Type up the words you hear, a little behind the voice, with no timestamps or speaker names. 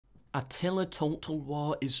Attila Total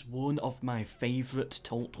War is one of my favourite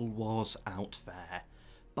Total Wars out there,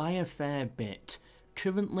 by a fair bit.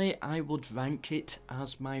 Currently I would rank it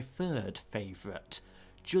as my third favourite,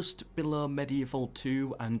 just below Medieval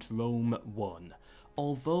 2 and Rome 1.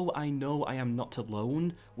 Although I know I am not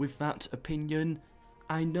alone with that opinion,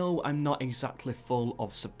 I know I'm not exactly full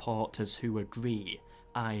of supporters who agree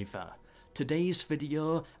either. Today's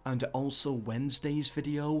video, and also Wednesday's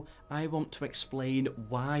video, I want to explain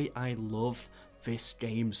why I love this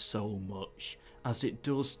game so much, as it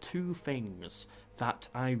does two things that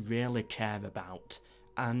I really care about,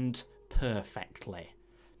 and perfectly.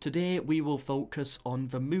 Today we will focus on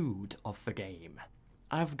the mood of the game.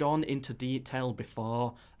 I've gone into detail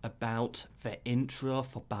before about the intro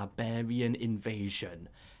for Barbarian Invasion,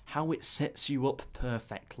 how it sets you up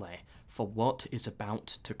perfectly for what is about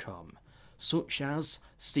to come, such as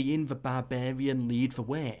seeing the barbarian lead the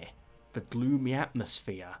way, the gloomy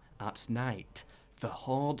atmosphere at night, the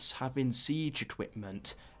hordes having siege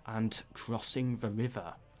equipment and crossing the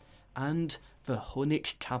river, and the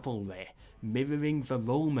Hunnic cavalry mirroring the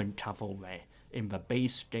Roman cavalry in the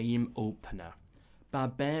base game opener.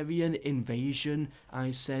 Barbarian Invasion, I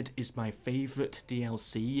said, is my favourite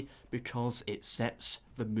DLC because it sets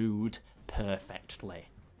the mood perfectly.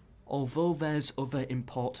 Although there's other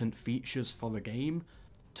important features for the game,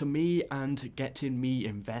 to me and getting me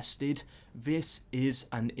invested, this is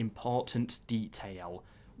an important detail,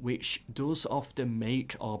 which does often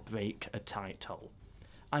make or break a title.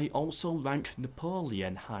 I also rank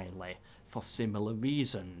Napoleon highly for similar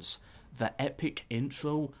reasons. The epic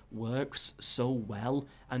intro works so well,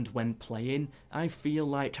 and when playing, I feel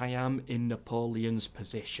like I am in Napoleon's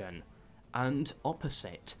position. And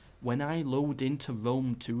opposite, when I load into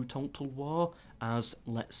Rome 2 Total War as,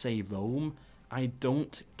 let's say, Rome, I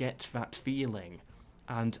don't get that feeling,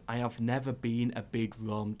 and I have never been a big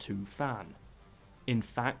Rome 2 fan. In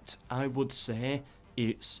fact, I would say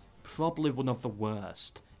it's probably one of the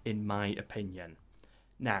worst, in my opinion.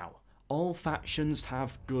 Now, all factions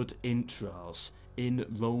have good intros in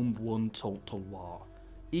Rome 1 Total War,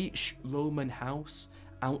 each Roman house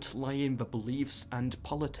outlining the beliefs and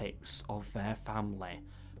politics of their family.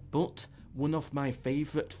 But one of my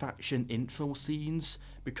favourite faction intro scenes,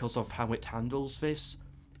 because of how it handles this,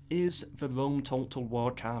 is the Rome Total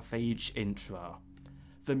War Carthage intro.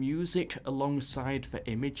 The music alongside the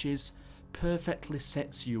images perfectly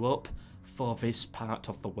sets you up for this part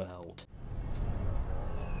of the world.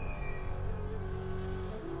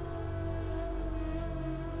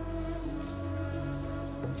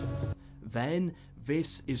 Then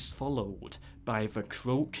this is followed by the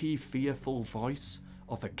croaky, fearful voice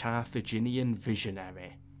of a Carthaginian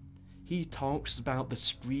visionary. He talks about the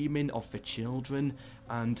screaming of the children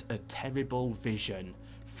and a terrible vision,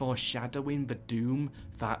 foreshadowing the doom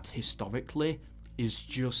that historically is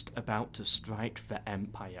just about to strike the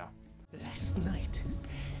Empire. Last night,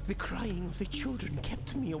 the crying of the children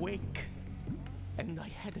kept me awake, and I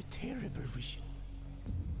had a terrible vision.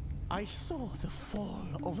 I saw the fall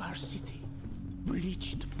of our city,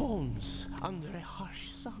 bleached bones under a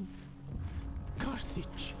harsh sun.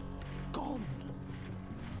 Carthage, gone.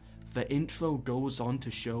 The intro goes on to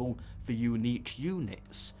show the unique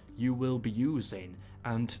units you will be using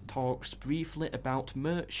and talks briefly about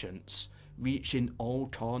merchants reaching all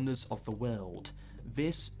corners of the world.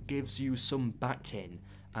 This gives you some backing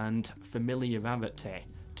and familiarity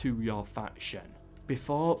to your faction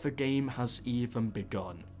before the game has even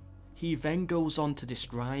begun. He then goes on to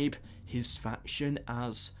describe his faction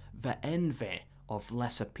as the envy of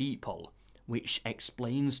lesser people, which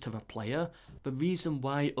explains to the player the reason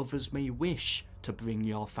why others may wish to bring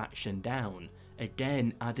your faction down,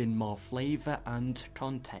 again adding more flavour and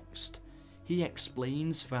context. He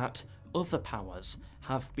explains that other powers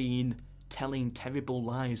have been telling terrible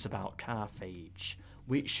lies about Carthage,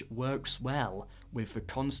 which works well with the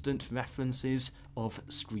constant references of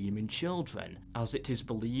screaming children, as it is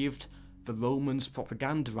believed the Romans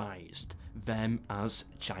propagandized them as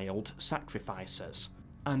child sacrificers.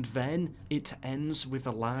 And then it ends with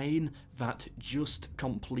a line that just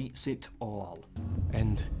completes it all.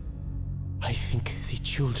 And I think the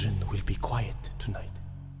children will be quiet tonight.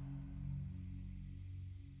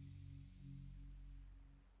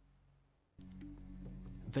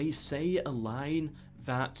 They say a line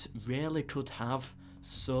that really could have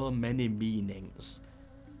so many meanings.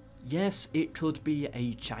 Yes, it could be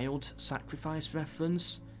a child sacrifice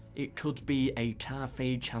reference, it could be a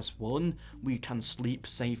Carthage has won, we can sleep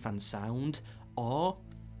safe and sound, or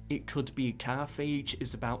it could be Carthage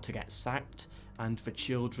is about to get sacked and the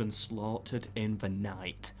children slaughtered in the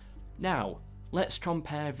night. Now, let's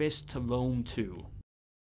compare this to Rome 2.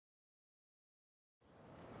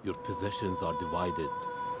 Your possessions are divided.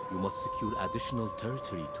 You must secure additional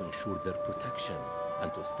territory to ensure their protection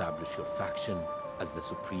and to establish your faction as the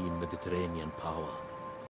supreme Mediterranean power.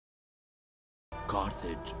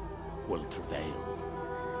 Carthage will prevail.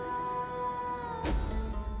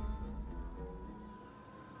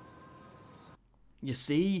 You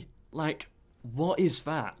see, like, what is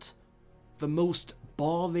that? The most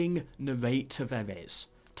boring narrator there is.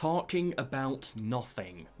 Talking about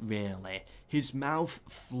nothing, really. His mouth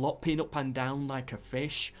flopping up and down like a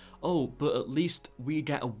fish. Oh, but at least we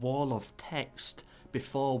get a wall of text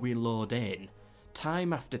before we load in.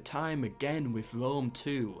 Time after time again with Rome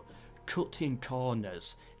 2. Cutting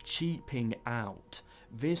corners, cheaping out.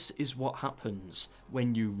 This is what happens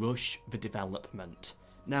when you rush the development.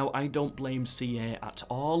 Now, I don't blame CA at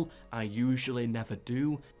all, I usually never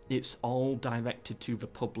do. It's all directed to the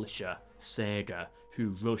publisher, Sega,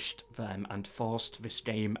 who rushed them and forced this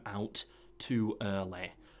game out too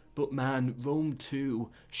early. But man, Rome 2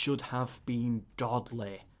 should have been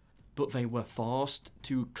godly, but they were forced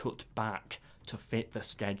to cut back to fit the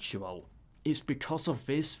schedule. It's because of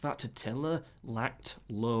this that Attila lacked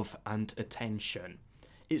love and attention.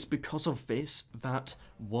 It's because of this that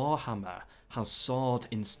Warhammer has soared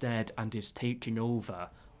instead and is taking over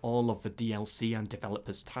all of the DLC and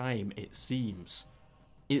developers' time, it seems.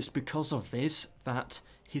 It's because of this that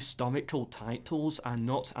historical titles are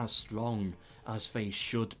not as strong as they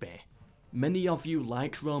should be. Many of you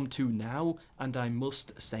like Rome 2 now, and I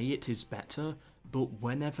must say it is better, but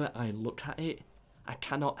whenever I look at it, I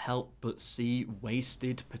cannot help but see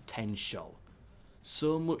wasted potential.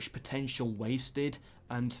 So much potential wasted,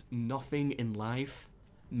 and nothing in life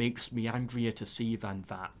makes me angrier to see than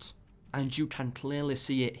that. And you can clearly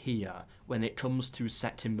see it here when it comes to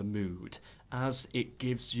setting the mood, as it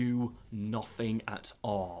gives you nothing at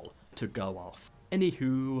all to go off.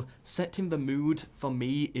 Anywho, setting the mood for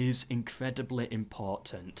me is incredibly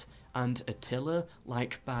important, and Attila,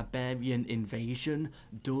 like Barbarian Invasion,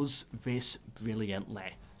 does this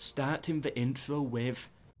brilliantly. Starting the intro with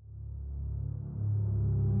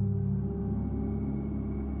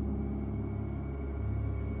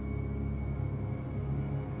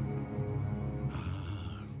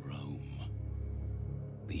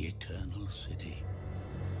the eternal city.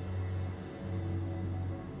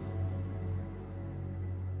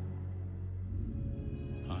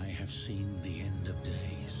 I have seen the end of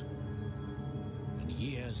days, and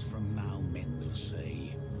years from now men will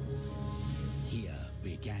say, here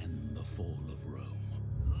began the fall of Rome.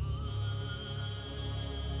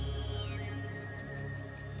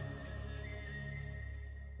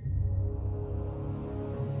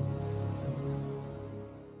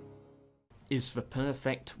 is the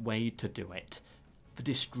perfect way to do it. The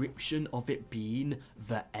description of it being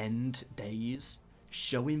the end days,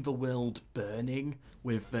 showing the world burning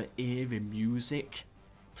with the eerie music,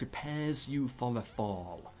 prepares you for a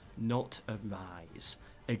fall, not a rise.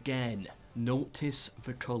 Again, notice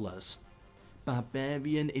the colours.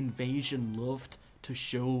 Barbarian Invasion loved to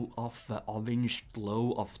show off the orange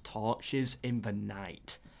glow of torches in the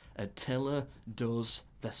night. Attila does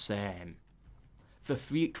the same. The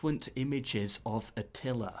frequent images of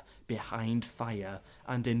Attila behind fire,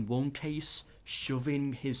 and in one case,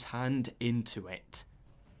 shoving his hand into it,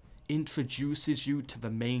 introduces you to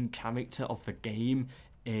the main character of the game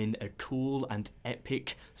in a cool and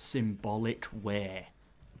epic symbolic way.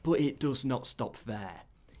 But it does not stop there.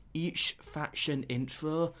 Each faction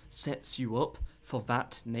intro sets you up for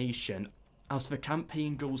that nation. As the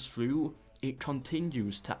campaign goes through, it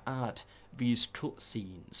continues to add these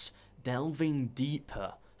cutscenes, delving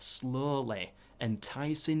deeper, slowly,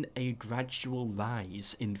 enticing a gradual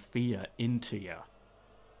rise in fear into you.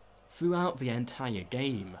 Throughout the entire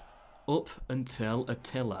game, up until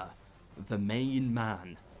Attila, the main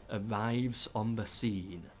man, arrives on the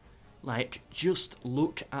scene. Like, just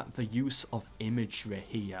look at the use of imagery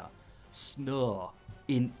here. Snow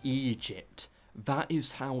in Egypt. That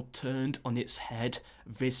is how turned on its head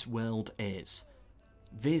this world is.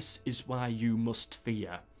 This is why you must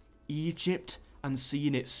fear. Egypt, and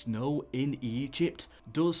seeing it snow in Egypt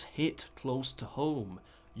does hit close to home.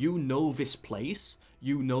 You know this place,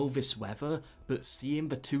 you know this weather, but seeing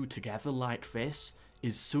the two together like this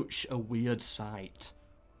is such a weird sight.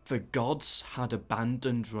 The gods had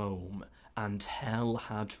abandoned Rome, and hell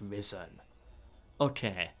had risen.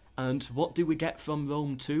 Okay, and what do we get from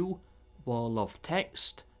Rome 2? Wall of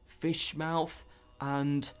text, fish mouth,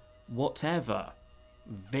 and whatever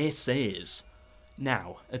this is.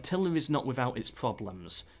 Now, Attila is not without its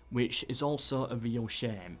problems, which is also a real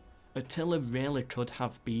shame. Attila really could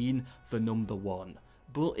have been the number one,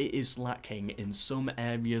 but it is lacking in some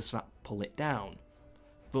areas that pull it down.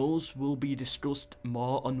 Those will be discussed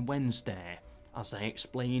more on Wednesday, as I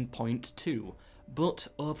explain point 2, but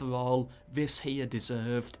overall this here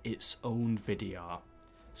deserved its own video.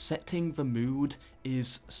 Setting the mood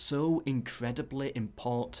is so incredibly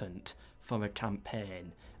important for a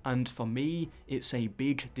campaign, and for me it's a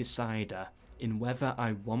big decider in whether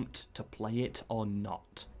I want to play it or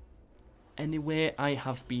not. Anyway, I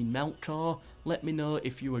have been MELKOR. Let me know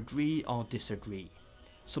if you agree or disagree.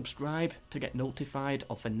 Subscribe to get notified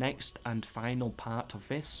of the next and final part of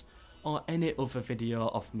this, or any other video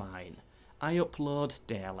of mine. I upload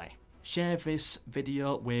daily. Share this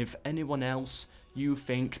video with anyone else you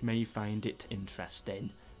think may find it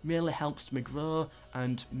interesting. Really helps me grow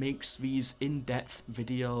and makes these in-depth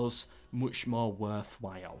videos much more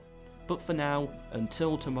worthwhile. But for now,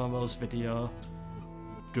 until tomorrow's video,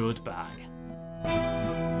 goodbye.